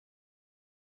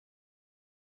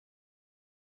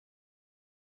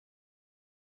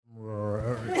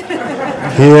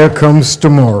Here comes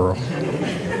tomorrow.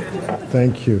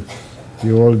 Thank you.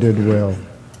 You all did well.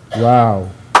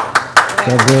 Wow.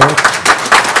 That good?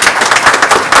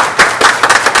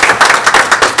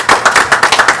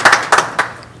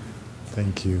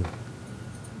 Thank you.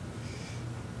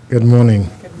 Good morning.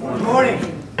 Good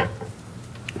morning.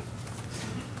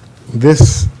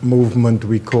 This movement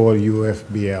we call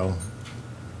UFBL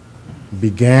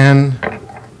began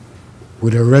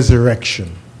with a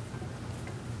resurrection.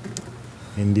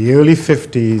 In the early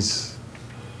 50s,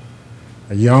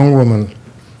 a young woman,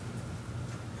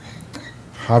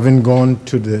 having gone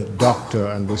to the doctor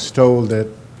and was told that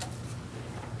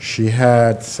she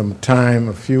had some time,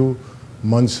 a few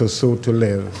months or so to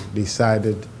live,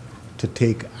 decided to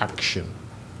take action,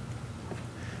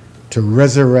 to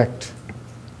resurrect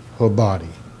her body.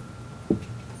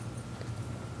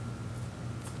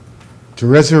 To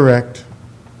resurrect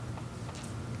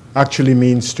actually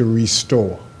means to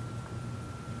restore.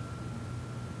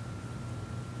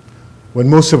 When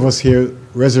most of us hear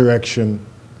resurrection,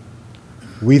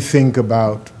 we think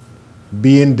about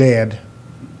being dead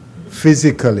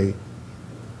physically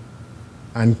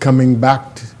and coming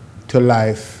back to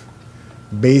life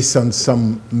based on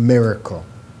some miracle.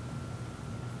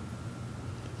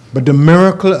 But the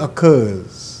miracle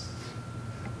occurs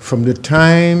from the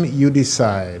time you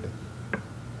decide,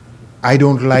 I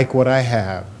don't like what I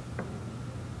have,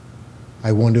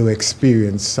 I want to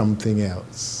experience something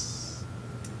else.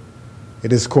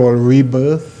 It is called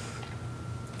rebirth.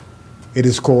 It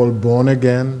is called born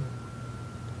again.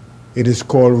 It is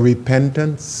called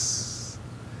repentance.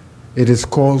 It is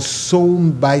called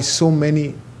by so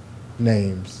many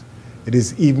names. It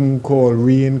is even called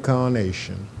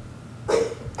reincarnation.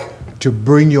 To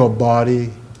bring your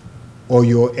body or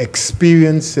your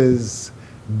experiences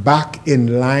back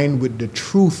in line with the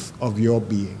truth of your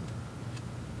being.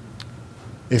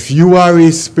 If you are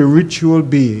a spiritual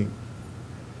being,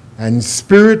 and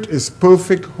spirit is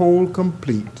perfect, whole,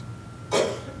 complete,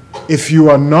 if you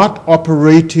are not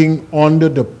operating in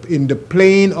the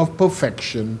plane of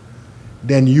perfection,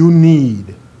 then you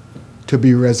need to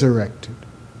be resurrected.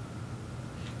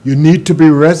 You need to be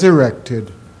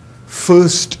resurrected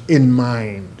first in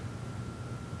mind.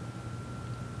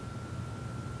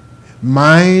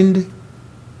 Mind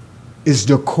is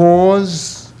the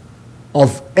cause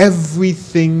of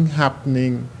everything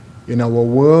happening in our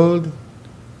world,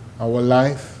 our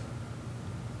life,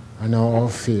 and our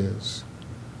affairs.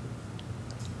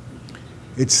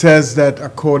 It says that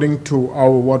according to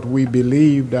what we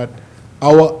believe, that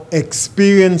our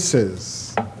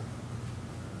experiences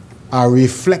are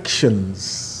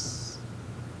reflections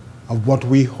of what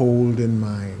we hold in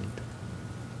mind.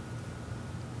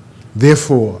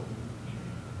 Therefore,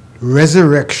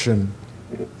 resurrection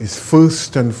is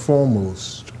first and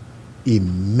foremost a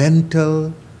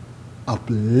mental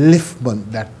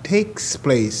upliftment that takes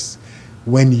place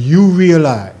when you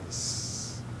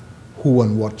realize who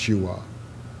and what you are.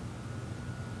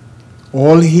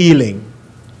 All healing,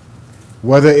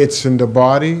 whether it's in the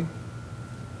body,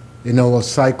 in our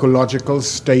psychological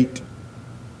state,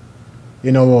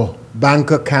 in our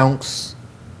bank accounts,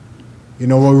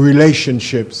 in our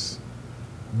relationships,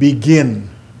 begin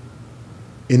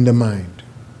in the mind.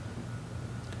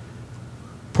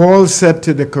 Paul said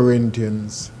to the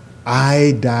Corinthians,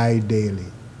 I die daily.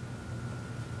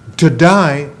 To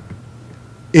die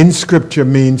in Scripture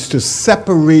means to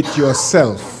separate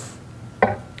yourself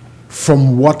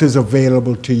from what is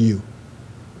available to you.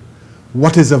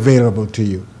 What is available to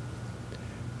you?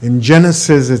 In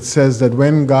Genesis, it says that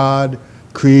when God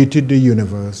created the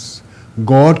universe,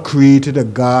 God created a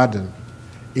garden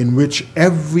in which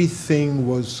everything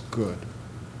was good.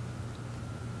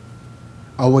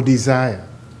 Our desire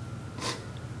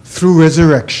through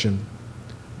resurrection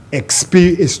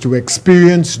is to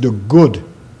experience the good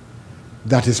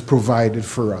that is provided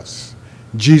for us.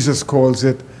 Jesus calls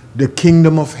it the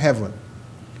kingdom of heaven,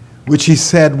 which he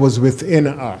said was within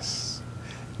us.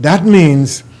 That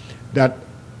means that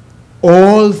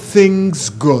all things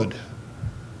good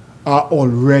are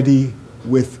already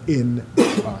within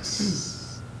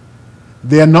us.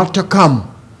 They are not to come.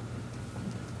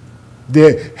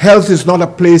 Their health is not a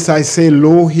place I say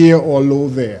low here or low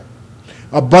there.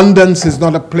 Abundance is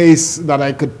not a place that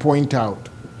I could point out.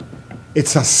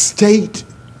 It's a state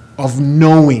of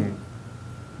knowing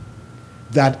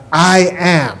that I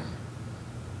am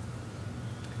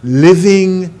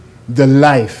living the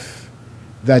life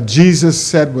that Jesus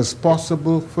said was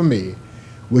possible for me,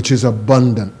 which is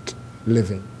abundant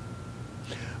living.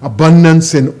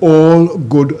 Abundance in all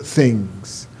good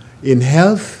things, in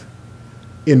health,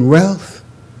 in wealth,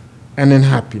 and in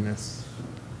happiness.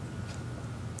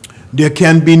 There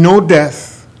can be no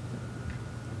death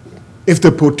if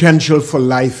the potential for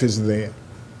life is there.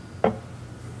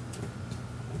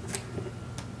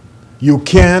 You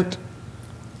can't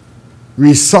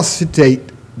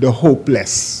resuscitate the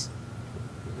hopeless.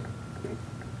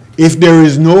 If there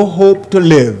is no hope to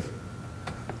live,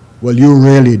 well, you're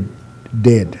really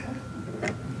dead.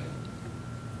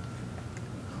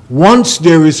 Once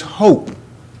there is hope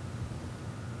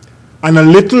and a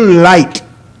little light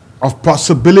of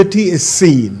possibility is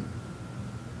seen,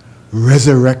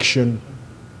 resurrection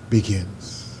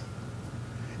begins.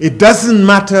 It doesn't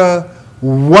matter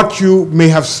what you may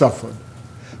have suffered,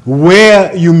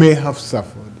 where you may have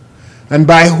suffered, and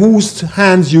by whose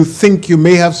hands you think you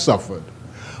may have suffered.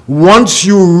 Once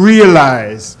you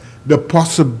realize the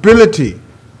possibility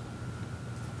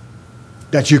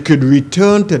that you could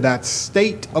return to that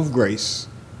state of grace,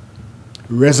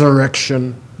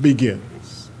 resurrection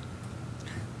begins.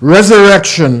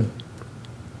 Resurrection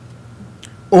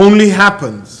only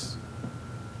happens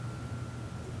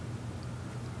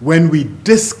when we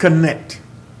disconnect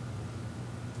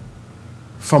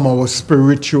from our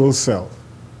spiritual self.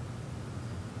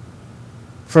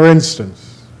 For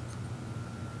instance,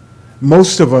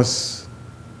 most of us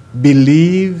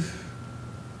believe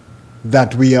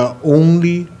that we are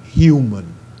only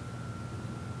human.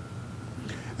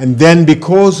 And then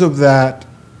because of that,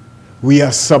 we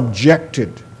are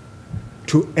subjected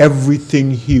to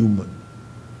everything human.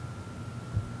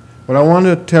 But I want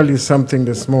to tell you something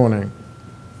this morning.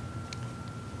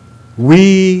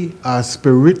 We are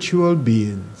spiritual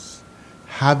beings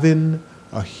having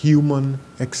a human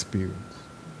experience.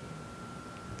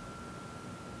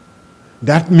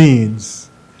 That means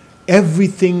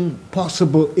everything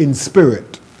possible in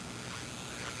spirit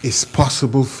is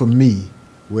possible for me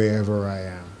wherever I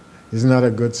am. Isn't that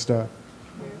a good start?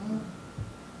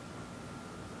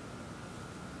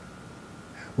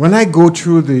 When I go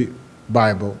through the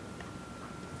Bible,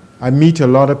 I meet a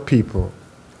lot of people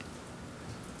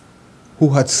who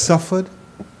had suffered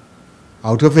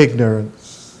out of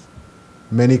ignorance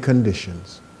many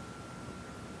conditions.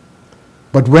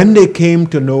 But when they came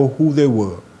to know who they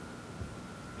were,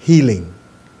 healing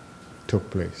took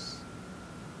place.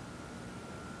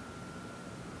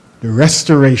 The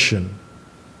restoration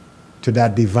to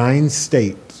that divine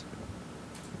state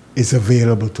is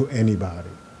available to anybody.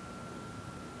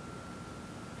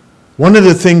 One of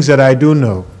the things that I do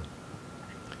know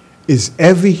is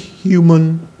every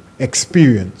human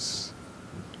experience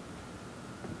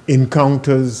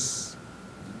encounters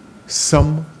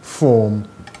some form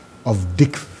of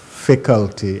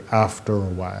difficulty after a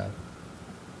while.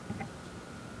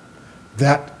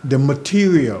 That the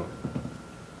material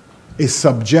is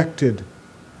subjected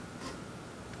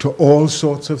to all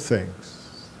sorts of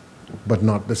things, but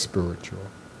not the spiritual.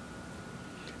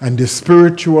 And the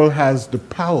spiritual has the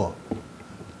power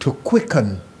to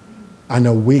quicken and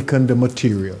awaken the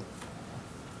material.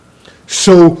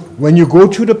 So when you go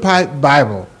through the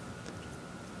Bible,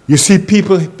 you see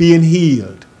people being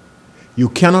healed. You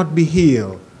cannot be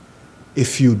healed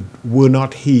if you were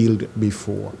not healed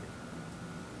before.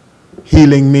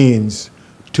 Healing means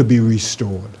to be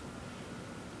restored.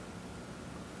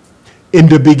 In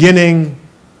the beginning,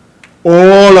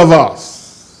 all of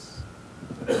us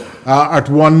are at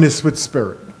oneness with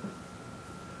Spirit.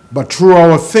 But through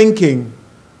our thinking,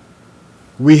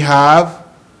 we have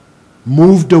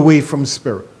moved away from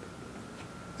Spirit.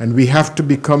 And we have to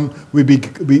become, we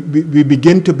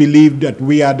begin to believe that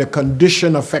we are the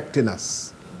condition affecting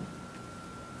us.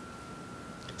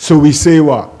 So we say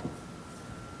what?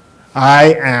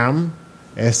 I am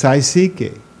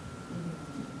S-I-C-K.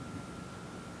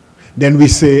 Then we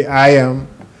say I am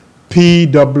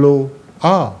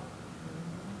P-W-R.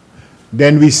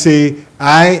 Then we say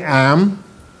I am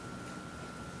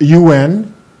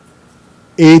U-N-H-A-P-P-Y.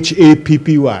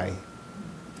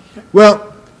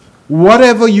 Well,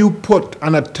 whatever you put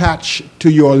and attach to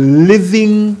your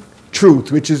living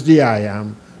truth, which is the I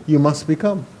am, you must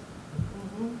become.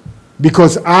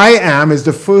 Because I am is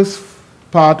the first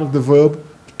part of the verb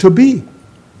to be.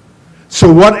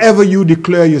 So whatever you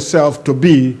declare yourself to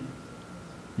be,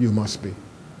 you must be.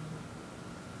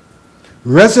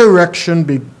 Resurrection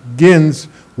begins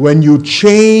when you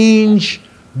change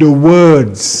the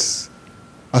words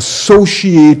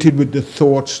associated with the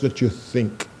thoughts that you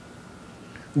think.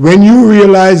 When you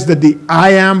realize that the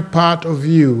I am part of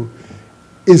you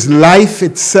is life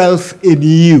itself in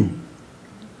you,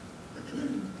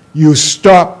 you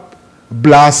stop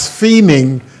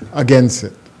blaspheming against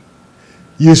it.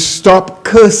 You stop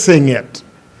cursing it,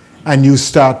 and you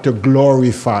start to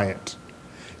glorify it.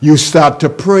 You start to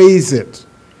praise it,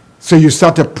 So you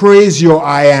start to praise your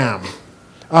I am.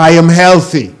 I am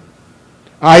healthy.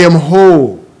 I am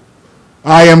whole.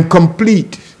 I am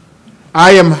complete.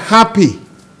 I am happy.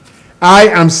 I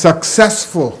am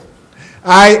successful.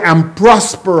 I am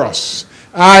prosperous.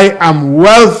 I am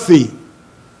wealthy.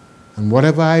 And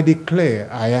whatever I declare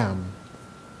I am,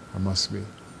 I must be.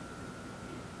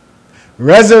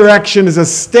 Resurrection is a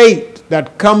state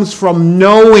that comes from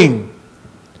knowing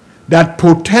that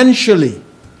potentially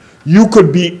you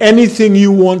could be anything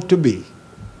you want to be,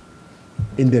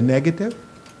 in the negative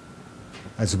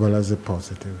as well as the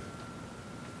positive.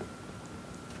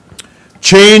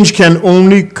 Change can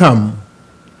only come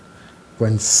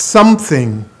when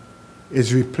something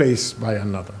is replaced by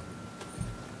another.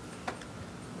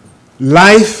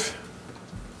 Life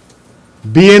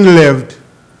being lived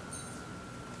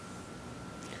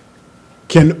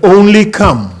can only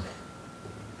come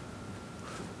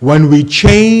when we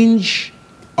change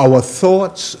our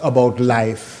thoughts about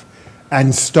life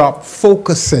and stop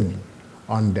focusing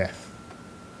on death.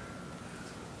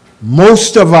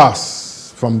 Most of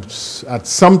us, at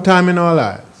some time in our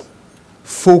lives,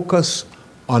 focus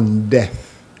on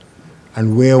death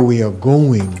and where we are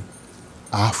going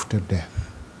after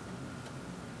death.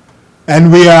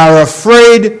 And we are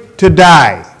afraid to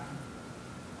die.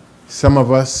 Some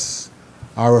of us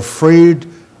are afraid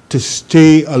to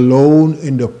stay alone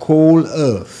in the cold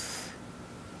earth.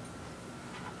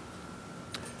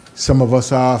 Some of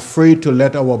us are afraid to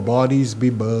let our bodies be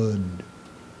burned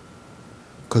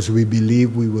because we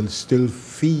believe we will still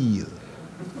feel.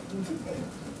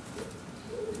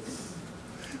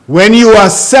 When you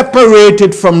are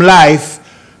separated from life,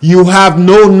 you have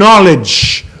no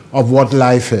knowledge of what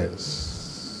life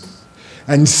is.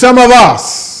 And some of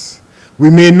us, we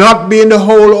may not be in the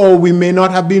hole or we may not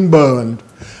have been burned,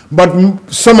 but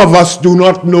some of us do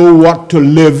not know what to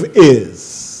live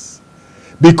is,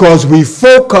 because we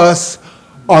focus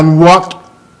on what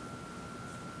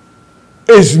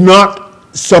is not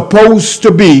supposed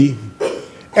to be,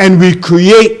 and we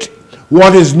create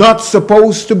what is not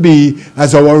supposed to be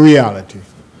as our reality.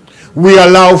 We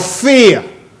allow fear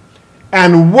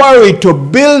and worry to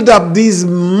build up these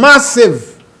massive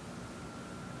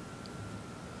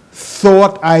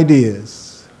thought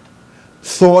ideas,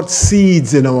 thought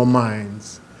seeds in our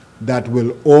minds that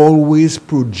will always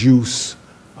produce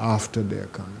after their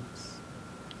kinds.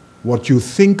 What you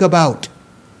think about,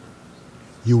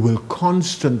 you will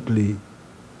constantly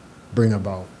bring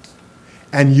about.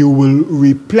 And you will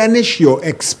replenish your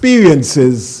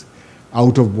experiences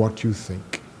out of what you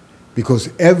think. Because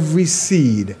every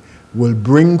seed will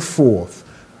bring forth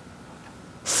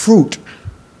fruit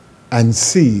and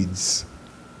seeds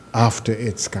after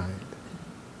its kind.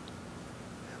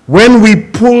 When we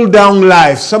pull down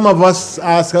life, some of us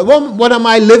ask, well, what am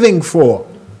I living for?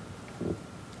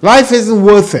 Life isn't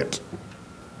worth it.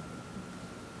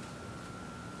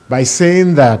 By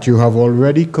saying that, you have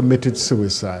already committed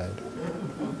suicide.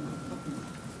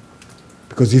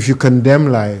 Because if you condemn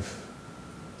life,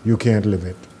 you can't live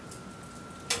it.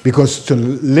 Because to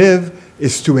live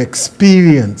is to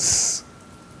experience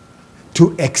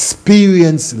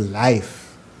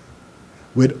life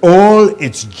with all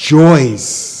its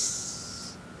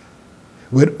joys,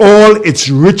 with all its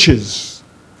riches,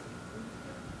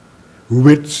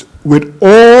 with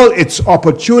all its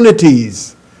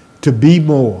opportunities to be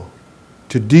more,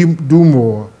 to do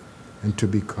more, and to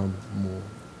become more.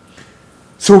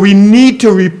 So we need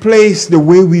to replace the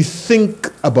way we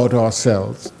think about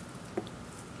ourselves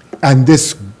and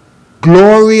this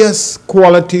glorious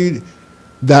quality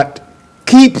that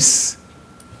keeps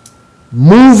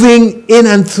moving in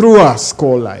and through us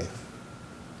called life.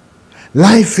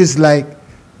 Life is like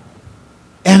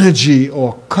energy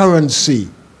or currency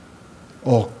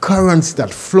or currents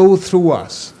that flow through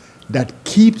us that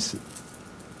keep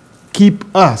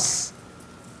us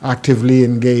actively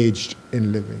engaged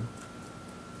in living.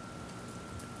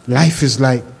 Life is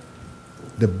like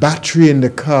the battery in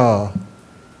the car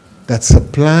that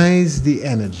supplies the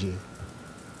energy,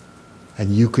 and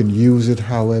you can use it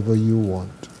however you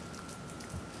want.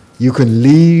 You can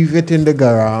leave it in the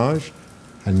garage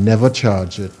and never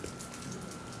charge it.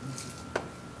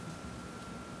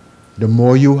 The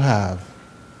more you have,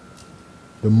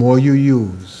 the more you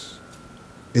use,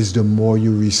 is the more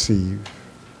you receive.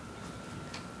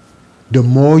 The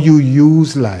more you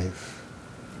use life,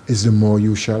 is the more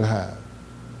you shall have.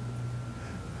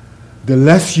 The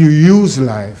less you use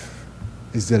life,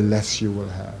 is the less you will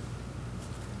have.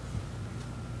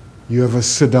 You ever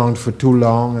sit down for too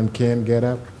long and can't get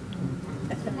up?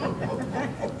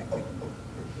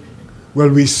 Well,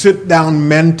 we sit down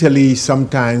mentally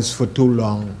sometimes for too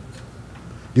long.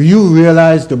 Do you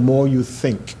realize the more you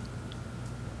think,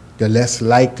 the less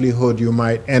likelihood you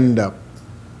might end up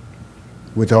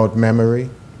without memory?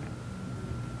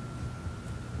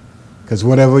 Because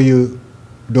whatever you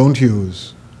don't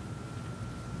use,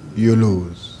 you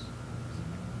lose.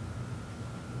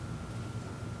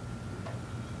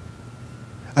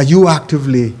 Are you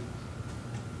actively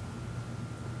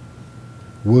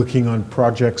working on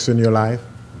projects in your life?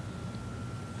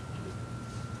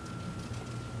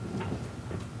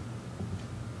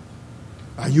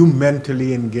 Are you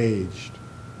mentally engaged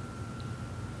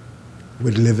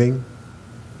with living?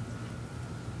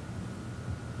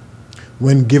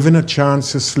 When given a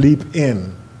chance to sleep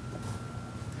in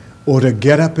or to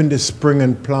get up in the spring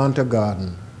and plant a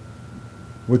garden,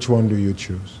 which one do you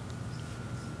choose?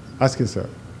 Ask yourself.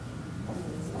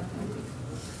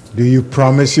 Do you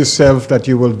promise yourself that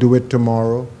you will do it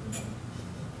tomorrow?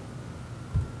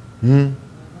 Do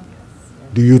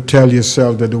you tell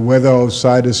yourself that the weather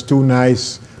outside is too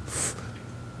nice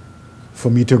for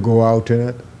me to go out in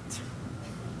it?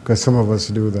 Because some of us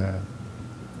do that.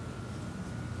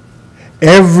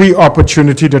 Every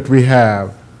opportunity that we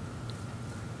have,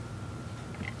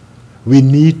 we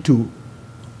need to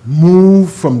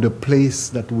move from the place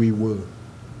that we were.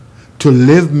 To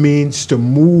live means to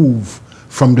move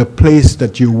from the place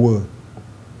that you were.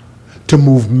 To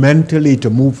move mentally, to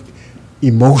move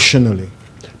emotionally,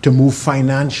 to move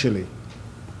financially.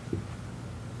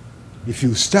 If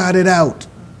you started out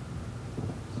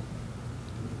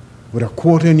with a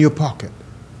quarter in your pocket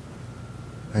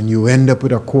and you end up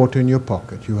with a quarter in your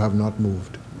pocket, you have not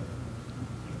moved.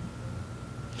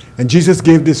 And Jesus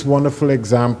gave this wonderful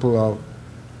example of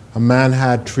a man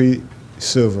had 3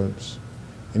 servants,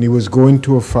 and he was going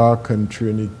to a far country,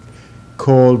 and he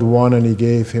called one and he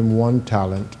gave him 1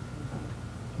 talent,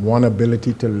 1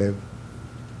 ability to live.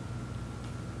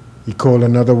 He called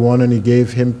another one and he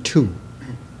gave him 2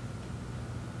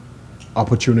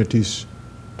 opportunities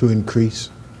to increase.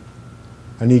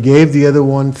 And he gave the other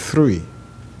one 3,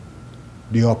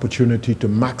 the opportunity to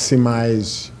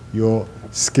maximize your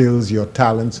skills, your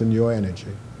talents, and your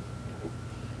energy.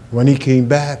 When he came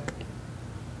back,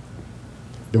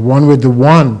 the one with the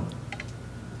 1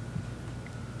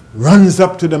 runs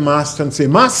up to the master and says,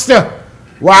 "Master,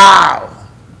 wow,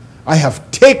 I have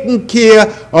taken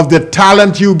care of the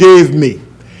talent you gave me.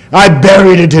 I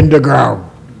buried it in the ground.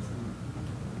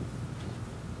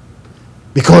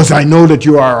 Because I know that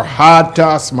you are a hard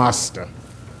taskmaster.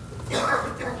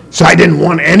 So I didn't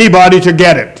want anybody to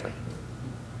get it."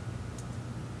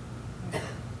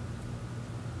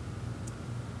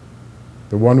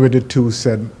 The one with the 2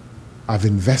 said, "I've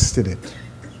invested it.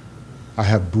 I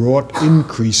have brought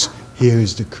increase. Here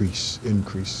is the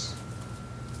increase."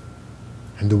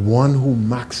 And the one who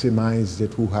maximized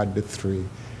it, who had the 3,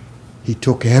 he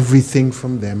took everything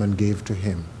from them and gave to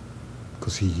him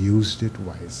because he used it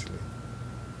wisely.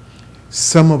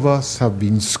 Some of us have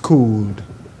been schooled.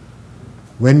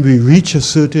 When we reach a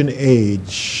certain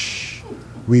age,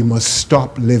 we must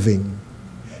stop living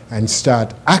and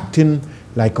start acting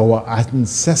like our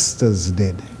ancestors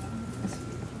did.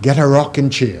 Get a rocking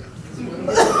chair.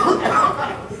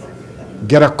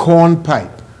 Get a corn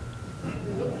pipe.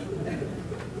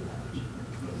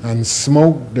 And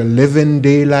smoke the living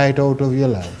daylight out of your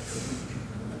life.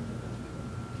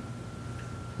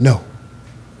 No.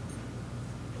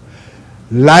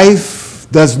 Life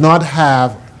does not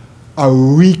have a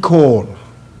recall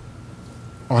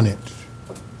on it.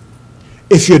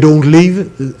 If you don't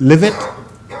live it,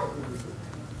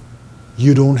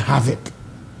 you don't have it.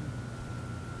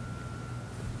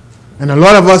 And a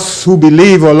lot of us who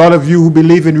believe, or a lot of you who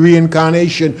believe in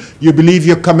reincarnation, you believe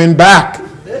you're coming back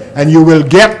and you will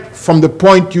get from the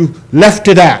point you left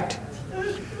it at.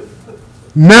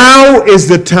 Now is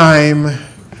the time.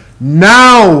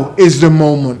 Now is the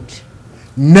moment.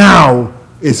 Now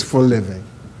is for living.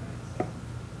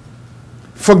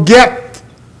 Forget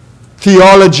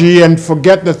theology and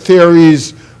forget the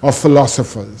theories of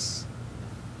philosophers.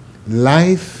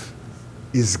 Life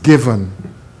is given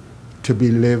to be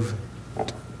lived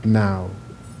now.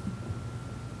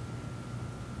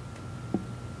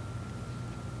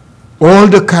 All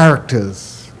the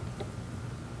characters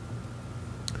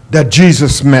that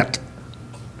Jesus met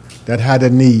that had a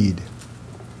need,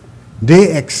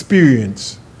 they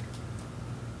experienced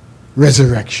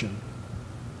resurrection.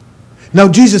 Now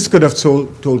Jesus could have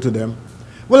told to them,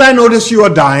 "Well, I notice you are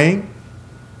dying.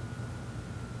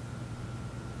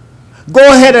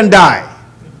 Go ahead and die.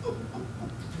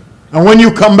 And when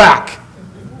you come back,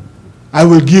 I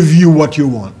will give you what you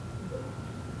want."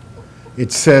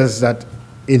 It says that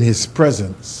in his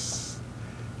presence,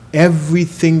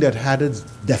 everything that had a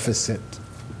deficit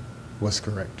was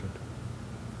corrected.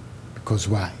 Because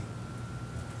why?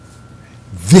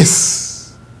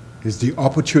 This is the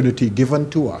opportunity given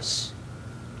to us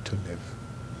to live.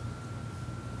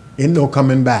 Ain't no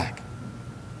coming back.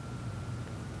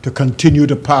 To continue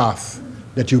the path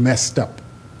that you messed up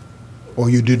or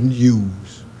you didn't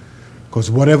use. Because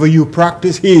whatever you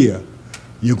practice here,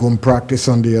 you're going to practice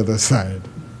on the other side.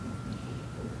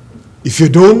 If you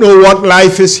don't know what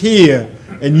life is here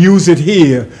and use it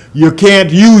here, you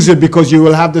can't use it because you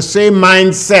will have the same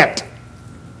mindset.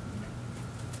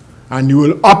 And you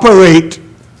will operate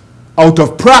out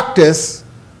of practice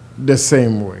the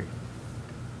same way.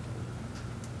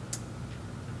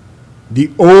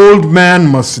 The old man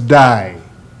must die.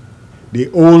 The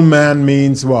old man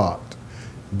means what?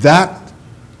 That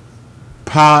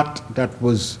part that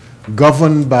was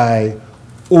governed by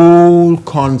old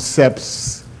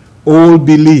concepts, old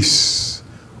beliefs,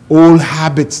 old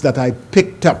habits that I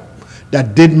picked up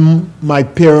that did my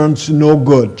parents no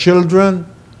good. Children,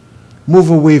 move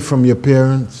away from your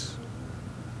parents.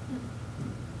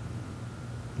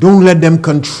 Don't let them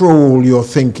control your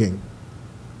thinking.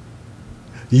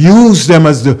 Use them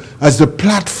as the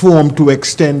platform to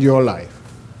extend your life.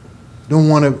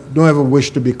 Don't ever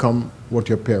wish to become what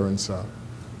your parents are.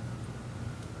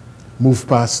 Move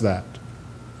past that.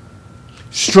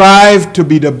 Strive to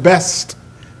be the best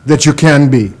that you can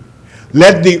be.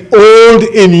 Let the old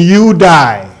in you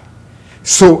die.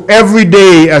 So every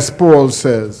day, as Paul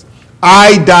says,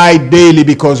 I die daily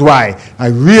because why? I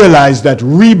realize that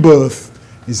rebirth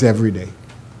is every day.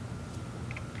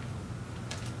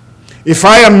 If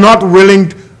I am not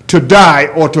willing to die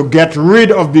or to get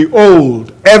rid of the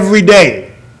old every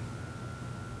day,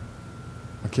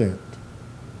 I can't.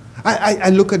 I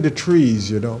look at the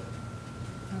trees, you know.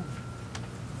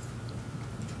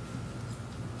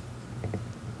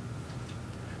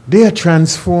 They are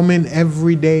transforming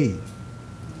every day.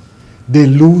 They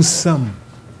lose some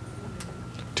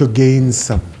to gain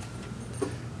some.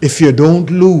 If you don't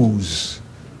lose,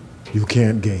 you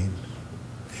can't gain.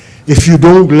 If you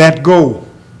don't let go,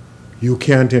 you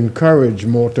can't encourage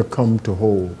more to come to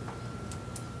hold.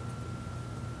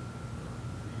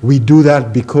 We do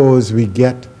that because we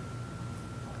get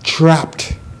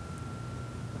trapped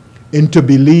into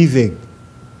believing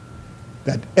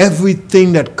that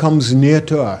everything that comes near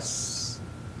to us,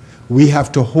 we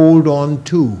have to hold on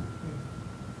to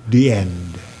the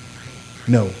end.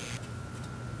 No.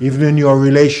 Even in your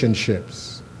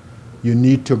relationships, you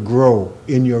need to grow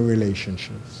in your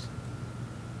relationships.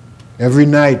 Every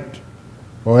night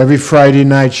or every Friday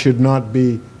night should not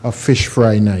be a fish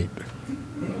fry night.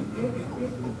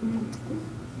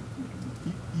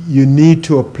 You need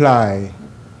to apply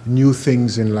new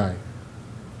things in life.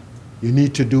 You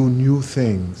need to do new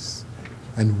things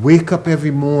and wake up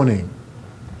every morning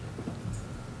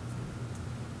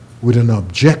with an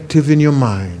objective in your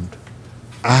mind.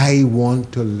 I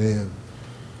want to live.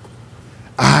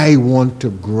 I want to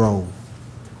grow.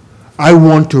 I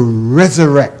want to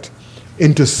resurrect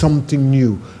into something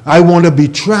new. I want to be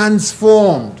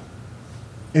transformed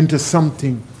into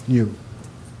something new.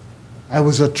 I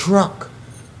was a truck.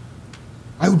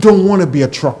 I don't want to be a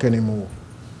truck anymore.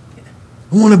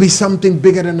 I want to be something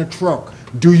bigger than a truck.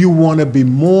 Do you want to be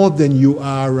more than you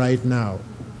are right now?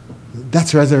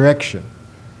 That's resurrection.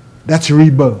 That's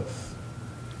rebirth.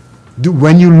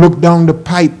 When you look down the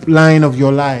pipeline of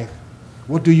your life,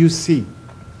 what do you see?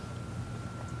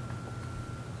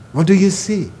 What do you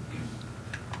see?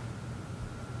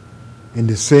 In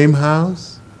the same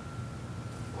house,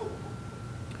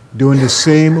 doing the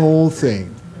same old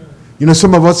thing. You know,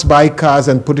 some of us buy cars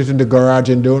and put it in the garage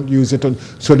and don't use it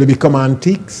so they become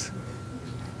antiques.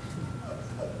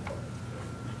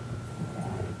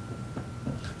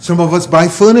 Some of us buy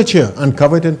furniture and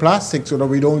cover it in plastic so that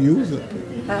we don't use it.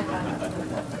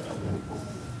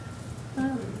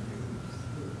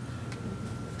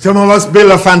 Some of us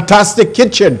build a fantastic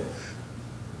kitchen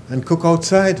and cook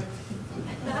outside.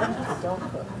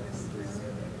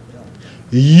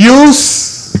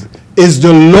 Use is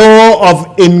the law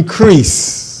of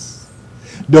increase.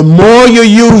 The more you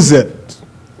use it,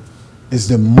 is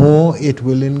the more it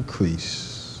will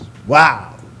increase.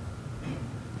 Wow.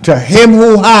 To him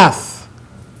who hath,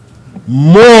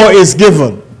 more is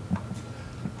given.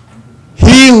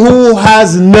 He who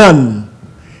has none,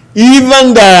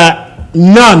 even the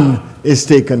none is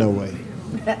taken away.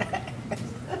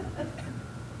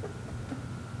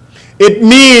 It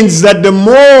means that the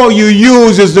more you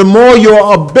use is the more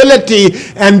your ability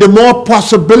and the more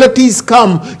possibilities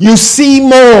come. You see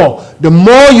more. The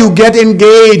more you get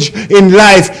engaged in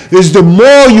life is the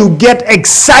more you get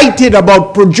excited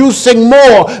about producing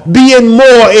more, being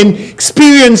more,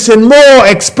 experiencing more,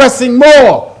 expressing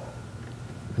more.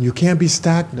 And you can't be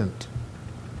stagnant.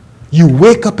 You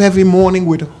wake up every morning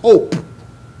with hope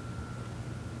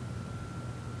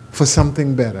for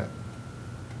something better.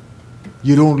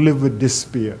 You don't live with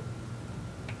despair.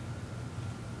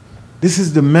 This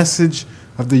is the message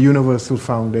of the Universal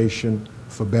Foundation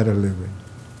for Better Living.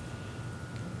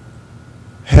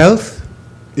 Health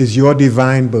is your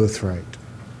divine birthright.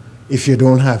 If you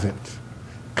don't have it,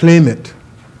 claim it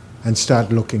and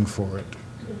start looking for it.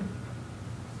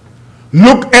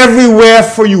 Look everywhere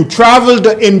for you. Travel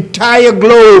the entire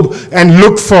globe and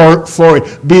look for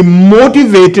it. Be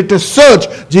motivated to search.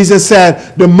 Jesus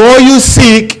said, the more you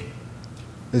seek,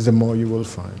 is the more you will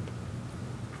find.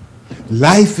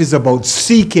 Life is about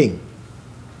seeking,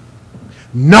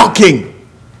 knocking,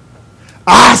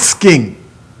 asking.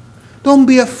 Don't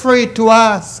be afraid to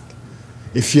ask.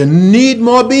 If you need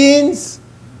more beans,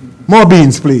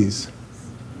 please.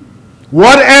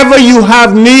 Whatever you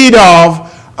have need of,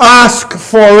 ask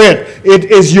for it.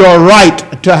 It is your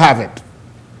right to have it.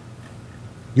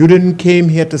 You didn't came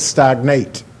here to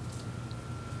stagnate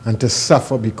and to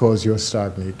suffer because you're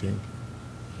stagnating.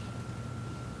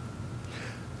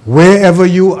 Wherever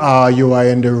you are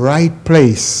in the right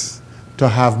place to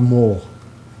have more.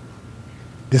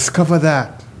 Discover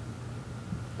that.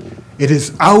 It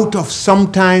is out of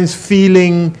sometimes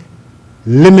feeling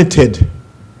limited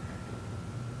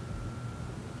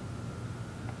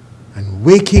and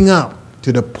waking up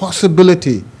to the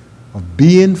possibility of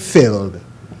being filled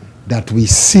that we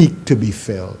seek to be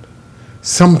filled.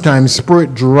 Sometimes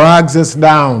Spirit drags us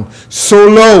down so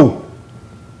low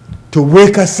to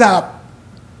wake us up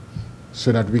so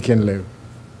that we can live.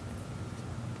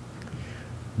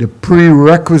 The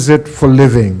prerequisite for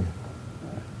living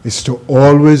is to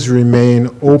always remain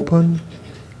open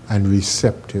and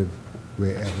receptive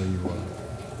wherever you are.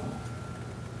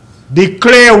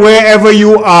 Declare wherever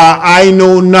you are, I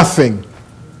know nothing.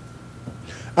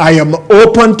 I am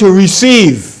open to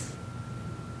receive.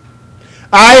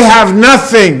 I have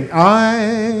nothing.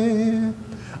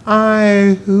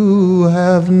 I who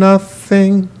have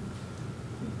nothing.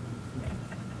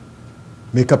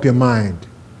 Make up your mind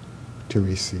to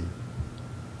receive.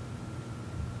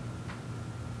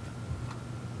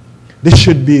 This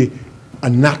should be a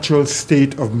natural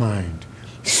state of mind.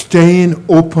 Staying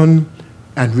open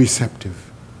and receptive.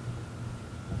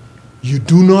 You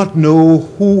do not know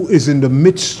who is in the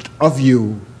midst of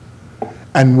you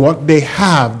and what they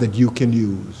have that you can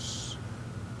use.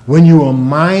 When your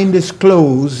mind is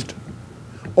closed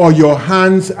or your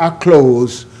hands are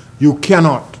closed, you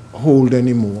cannot hold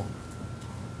anymore.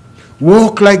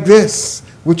 Walk like this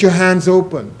with your hands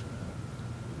open.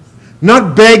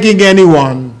 Not begging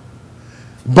anyone,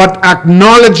 but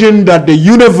acknowledging that the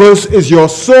universe is your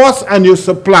source and your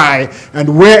supply,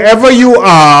 and wherever you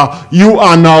are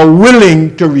now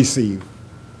willing to receive.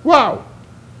 Wow.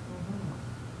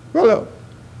 Well,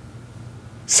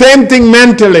 same thing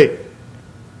mentally.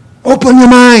 Open your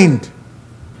mind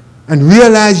and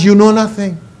realize you know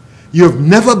nothing. You've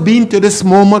never been to this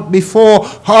moment before.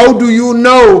 How do you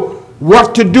know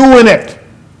what to do in it?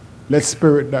 Let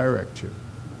Spirit direct you.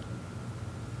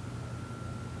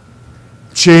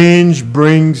 Change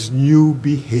brings new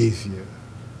behavior.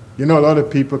 You know, a lot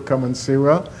of people come and say,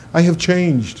 well, I have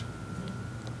changed.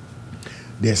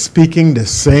 They're speaking the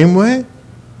same way.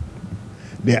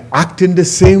 They're acting the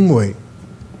same way.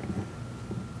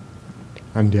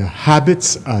 And their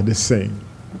habits are the same.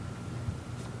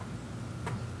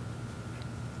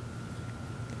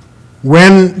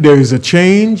 When there is a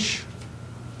change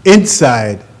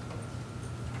inside,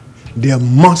 there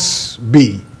must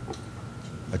be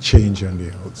a change on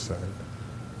the outside.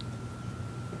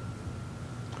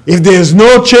 If there's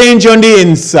no change on the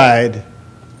inside,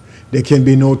 there can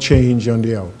be no change on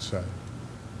the outside.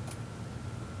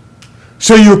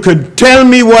 So you could tell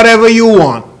me whatever you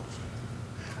want.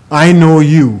 I know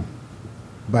you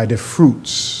by the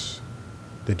fruits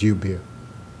that you bear.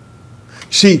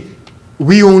 See,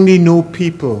 we only know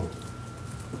people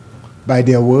by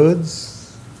their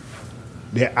words,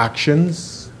 their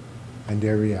actions, and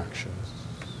their reactions.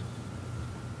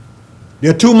 There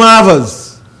are two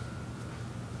Marvas,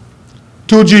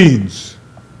 two genes.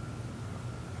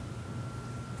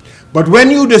 But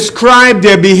when you describe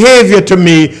their behavior to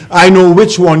me, I know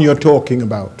which one you're talking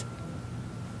about.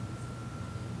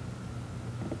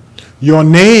 Your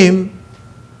name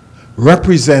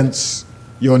represents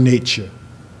your nature.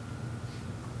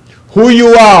 Who you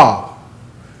are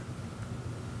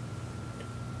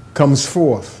comes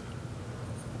forth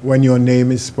when your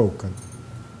name is spoken.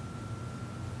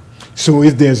 So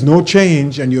if there's no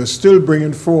change and you're still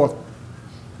bringing forth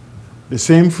the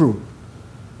same fruit,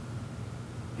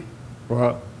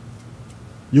 well,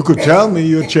 you could tell me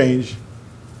you're changed,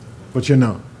 but you're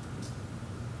not.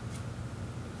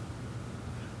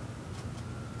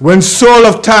 When Saul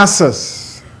of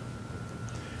Tarsus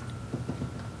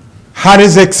had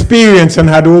his experience and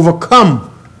had overcome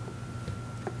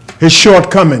his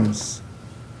shortcomings,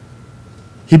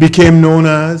 he became known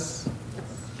as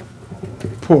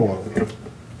Paul.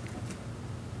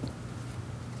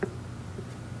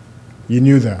 You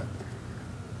knew that.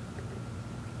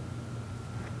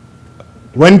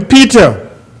 When Peter,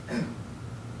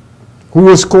 who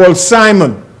was called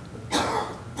Simon,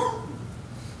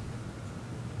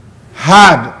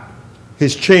 had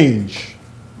his change,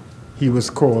 he was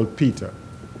called Peter,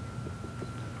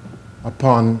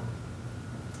 upon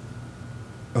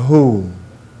whom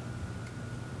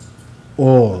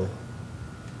all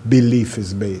belief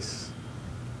is based.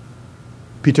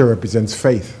 Peter represents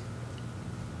faith.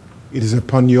 It is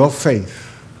upon your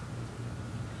faith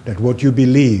that what you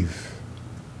believe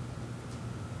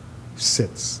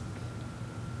sits.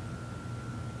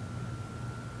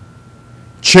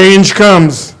 Change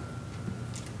comes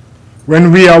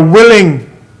when we are willing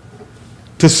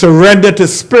to surrender to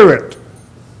Spirit,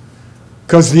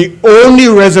 because the only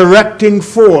resurrecting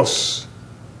force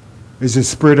is the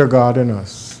Spirit of God in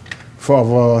us. For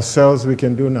of ourselves we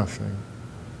can do nothing.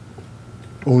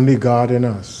 Only God in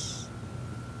us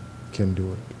can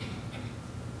do it.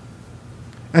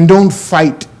 And don't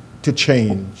fight to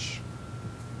change.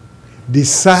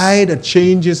 Decide a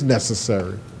change is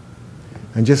necessary.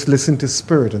 And just listen to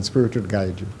Spirit, and Spirit will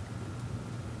guide you.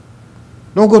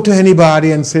 Don't go to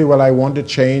anybody and say, well, I want to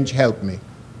change, help me.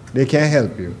 They can't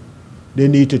help you. They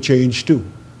need to change too.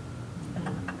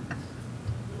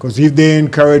 Because if they're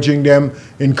encouraging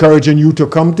you to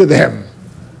come to them,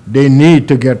 they need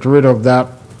to get rid of that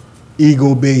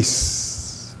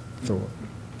ego-based thought.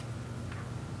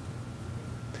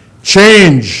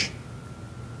 Change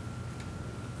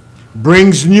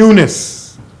brings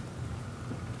newness.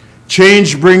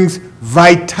 Change brings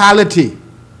vitality.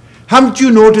 Haven't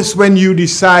you noticed when you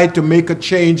decide to make a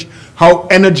change, how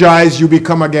energized you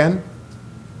become again?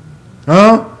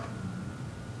 Huh?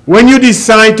 When you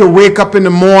decide to wake up in the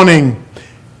morning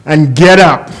and get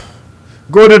up,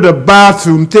 go to the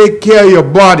bathroom, take care of your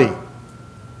body,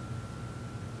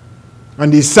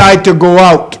 and decide to go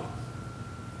out,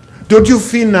 don't you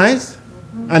feel nice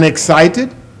and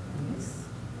excited?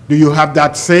 Do you have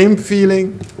that same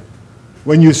feeling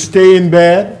when you stay in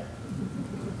bed,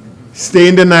 stay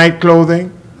in the night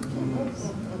clothing,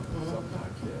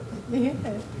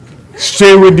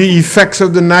 stay with the effects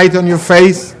of the night on your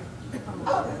face,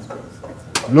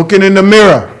 looking in the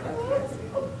mirror?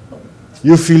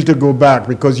 You feel to go back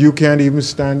because you can't even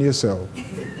stand yourself.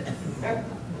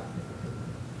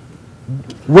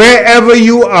 Wherever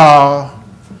you are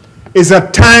is a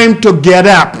time to get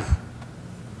up.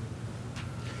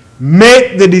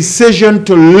 Make the decision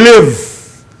to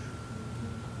live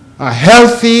a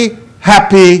healthy,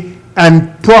 happy,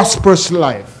 and prosperous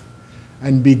life,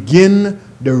 and begin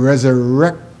the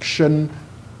resurrection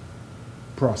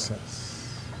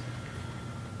process.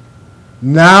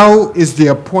 Now is the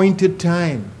appointed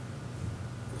time.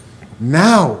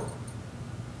 Now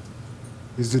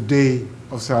is the day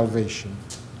of salvation.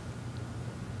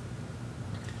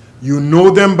 You know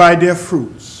them by their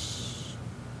fruits.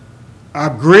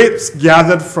 Are grapes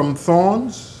gathered from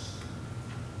thorns,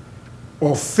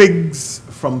 or figs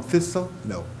from thistle?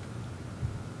 No.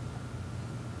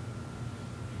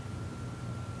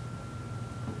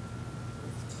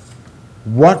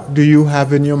 What do you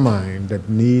have in your mind that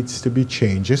needs to be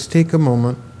changed? Just take a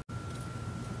moment.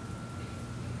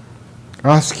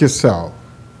 Ask yourself,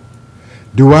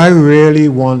 do I really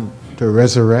want to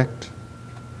resurrect,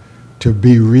 to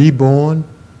be reborn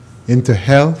into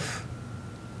health,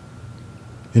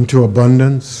 into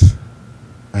abundance,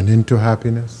 and into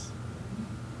happiness?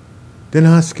 Then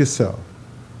ask yourself,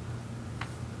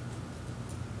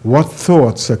 what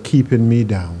thoughts are keeping me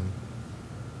down?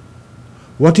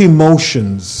 What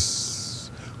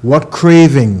emotions, what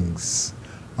cravings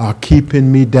are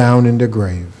keeping me down in the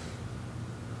grave?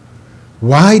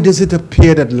 Why does it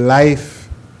appear that life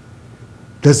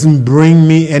doesn't bring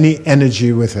me any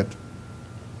energy with it?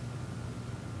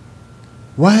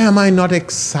 Why am I not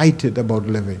excited about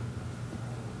living?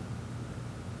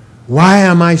 Why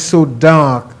am I so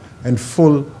dark and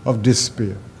full of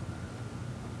despair?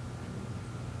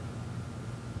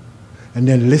 And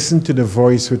then listen to the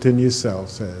voice within yourself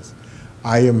says,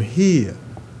 I am here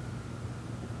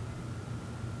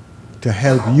to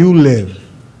help you live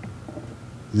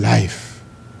life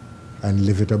and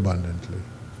live it abundantly.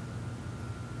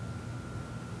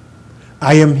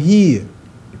 I am here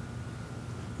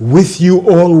with you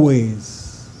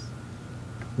always.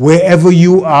 Wherever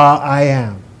you are, I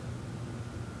am.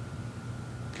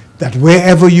 That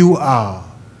wherever you are,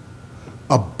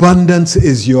 abundance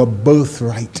is your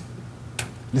birthright.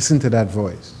 Listen to that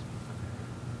voice.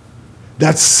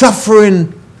 That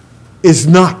suffering is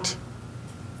not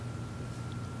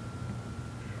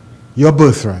your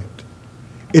birthright.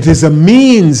 It is a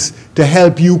means to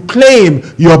help you claim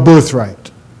your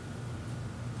birthright.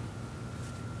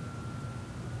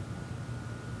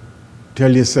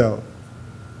 Tell yourself,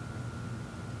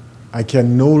 I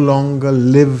can no longer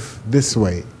live this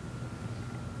way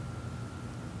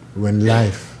when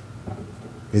life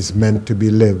is meant to be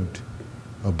lived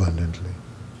abundantly.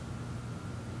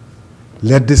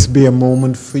 Let this be a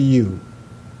moment for you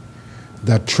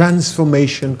that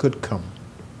transformation could come,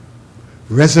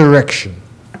 resurrection,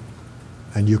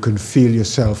 and you can feel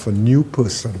yourself a new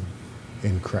person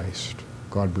in Christ.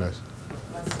 God bless.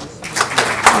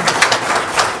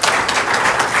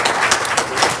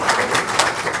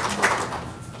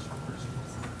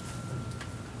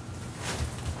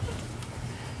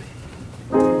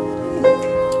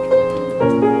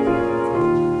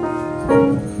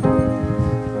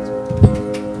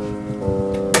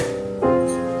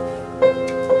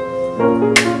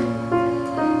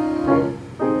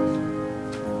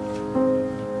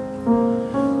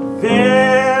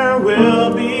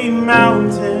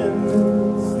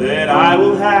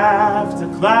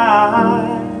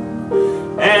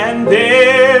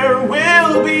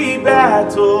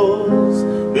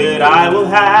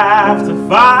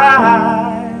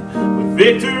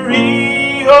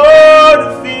 Victory or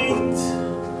defeat,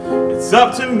 it's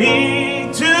up to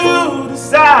me to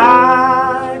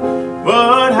decide.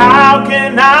 But how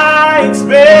can I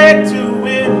expect to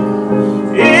win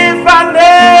if I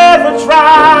never try?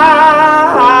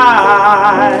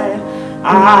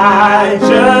 I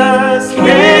just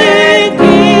can't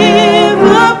give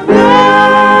up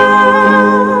now.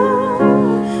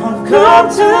 I've come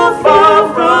too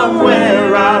far from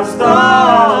where I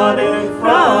started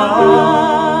from.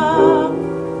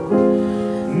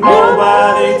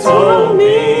 Nobody told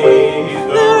me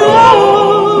the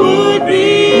road would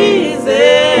be easy,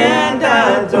 and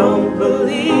I don't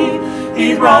believe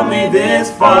he brought me this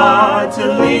far to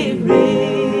leave me.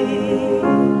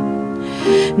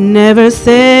 Never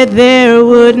said there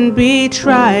wouldn't be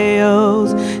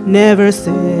trials, never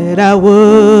said I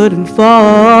wouldn't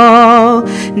fall,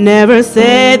 never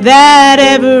said that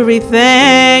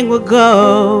everything would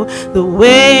go the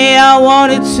way I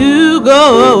wanted to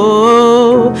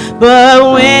go. But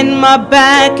when my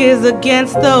back is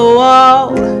against the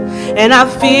wall and I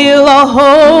feel all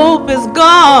hope is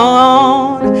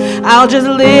gone, I'll just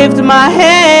lift my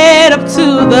head up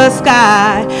to the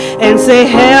sky and say,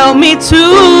 help me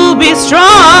to be strong.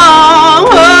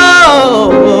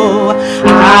 Oh,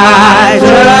 I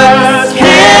just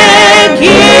can't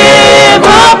give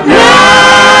up now.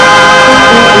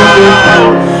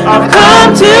 I've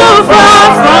come too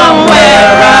far from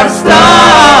where I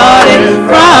started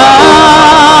from.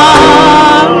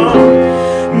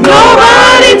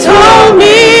 Nobody told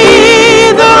me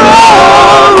the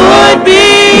road would be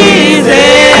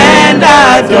easy, and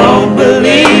I don't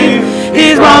believe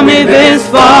he's brought me this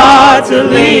far to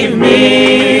leave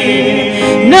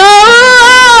me. No,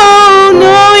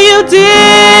 no, you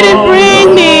didn't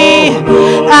bring me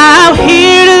out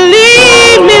here to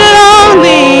leave me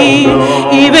lonely.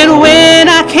 Even when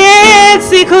I can't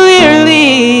see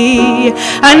clearly,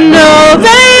 I know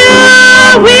that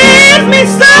you're with me,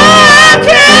 so I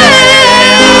can't.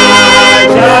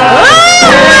 Oh,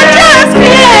 I just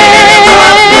can't.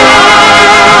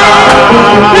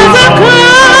 'Cause I've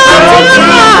come too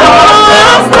far.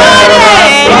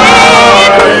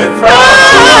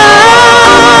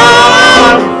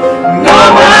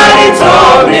 Nobody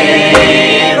told me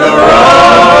the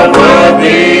road would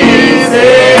be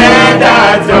easy, and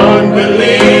I don't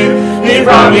believe he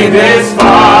brought me this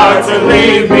far to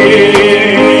leave me.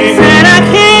 Said I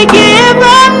can't give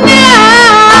up now.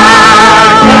 I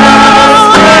just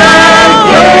can't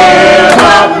give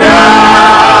up now.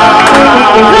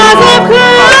 'Cause I've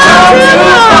come too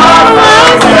far from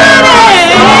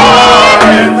starting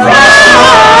from.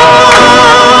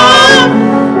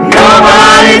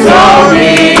 Nobody told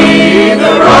me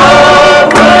the road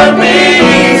would be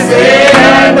easy,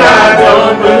 and I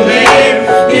don't believe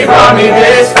he brought me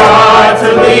this far to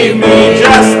leave me.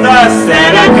 Just a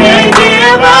said I can't give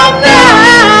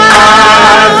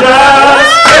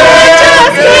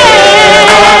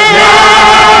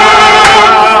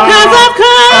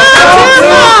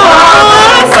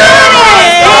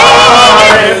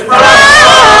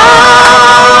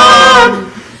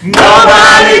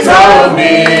Somebody told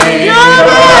me the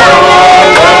road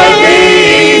would be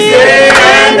easy,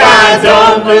 and I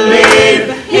don't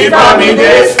believe he brought me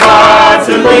this far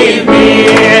to leave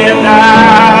me.